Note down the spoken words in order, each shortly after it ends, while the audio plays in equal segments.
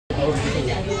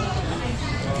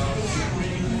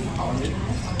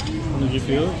you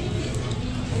feel?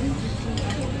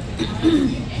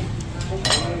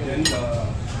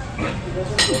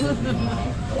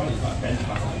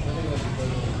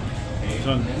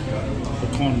 Son, the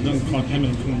corn, don't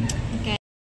contaminate corn. Okay.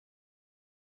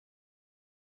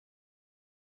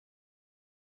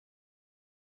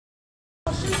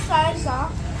 Fries are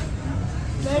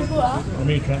very good. Let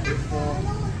me try.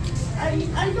 I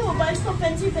know, but it's not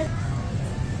fancy.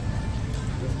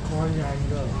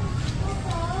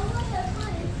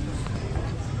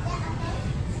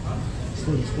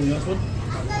 Spoon.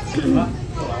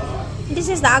 This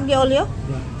is the aglio olio.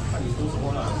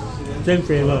 Same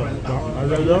flavor.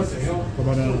 Aglio,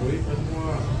 banana.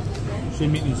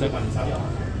 Same meat inside.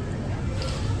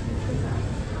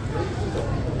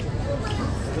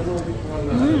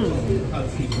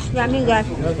 Yummy, guys.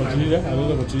 Yeah, got chili there. I don't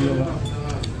know got chili there.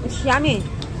 It's yummy.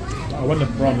 I want the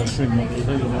prawn, the shrimp.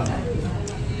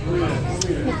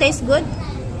 It tastes good.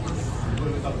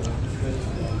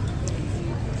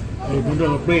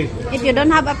 If you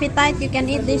don't have appetite, you can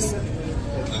eat this.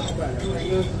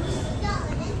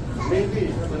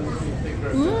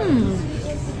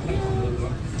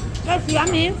 That's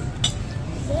yummy.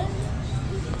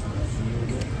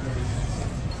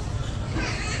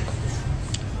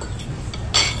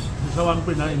 Someone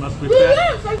put that, you must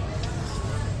prepare.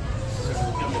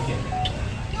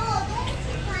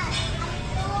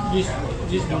 This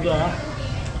noodle,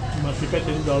 you must prepare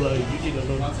 $10 if you eat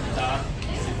alone.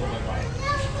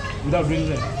 Without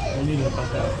drinks, only the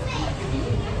pasta.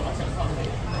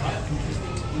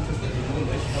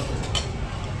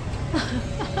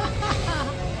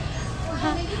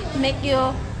 Make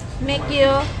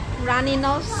you runny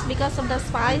nose because of the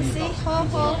spicy. Ho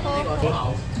ho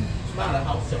ho.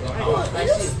 Oh, it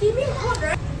is steaming hot,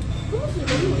 right?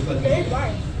 Very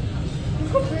dry.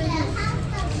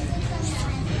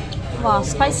 Wow,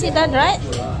 spicy that, right?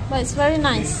 But it's very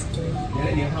nice.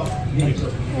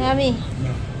 Yummy.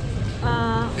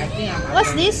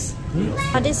 What's this?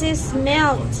 This is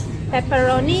melt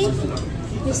pepperoni.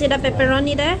 You see the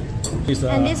pepperoni there?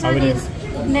 And this one is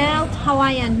melt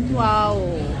Hawaiian. Wow.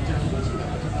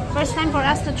 First time for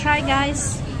us to try,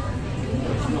 guys.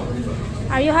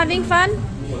 Are you having fun,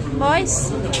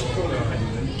 boys? You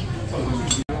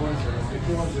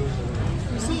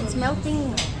see, it's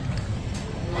melting.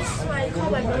 That's why I call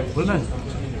my brother. Very nice.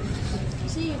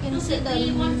 See, you can see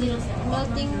the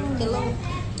melting below.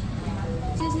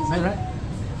 See. Nice, right?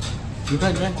 You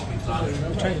try. Very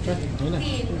nice.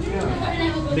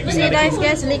 See,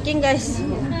 guys, licking, guys.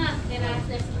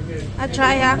 I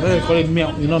try, huh? Call it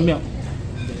milk, you know milk.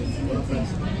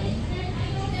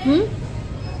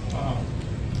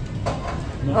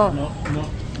 Oh. No.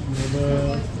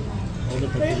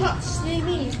 Very hot,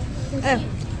 steamy.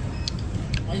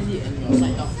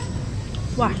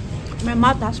 Wow, my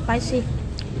mouth is spicy.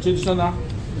 This one. No,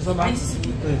 This one.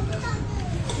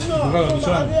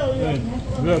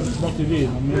 Small chili.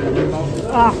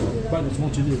 Quite a small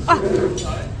chili.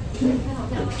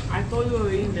 I told you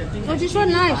already that thing. Oh, this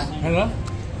one nice. Hello?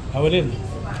 How it is?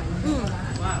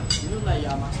 Wow, you look like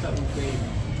your master buffet.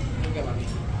 Look at me.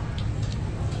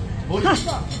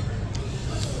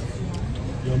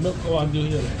 Your milk go until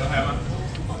here.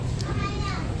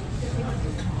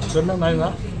 The milk nice,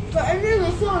 huh? but anyway,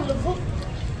 we still on the hook.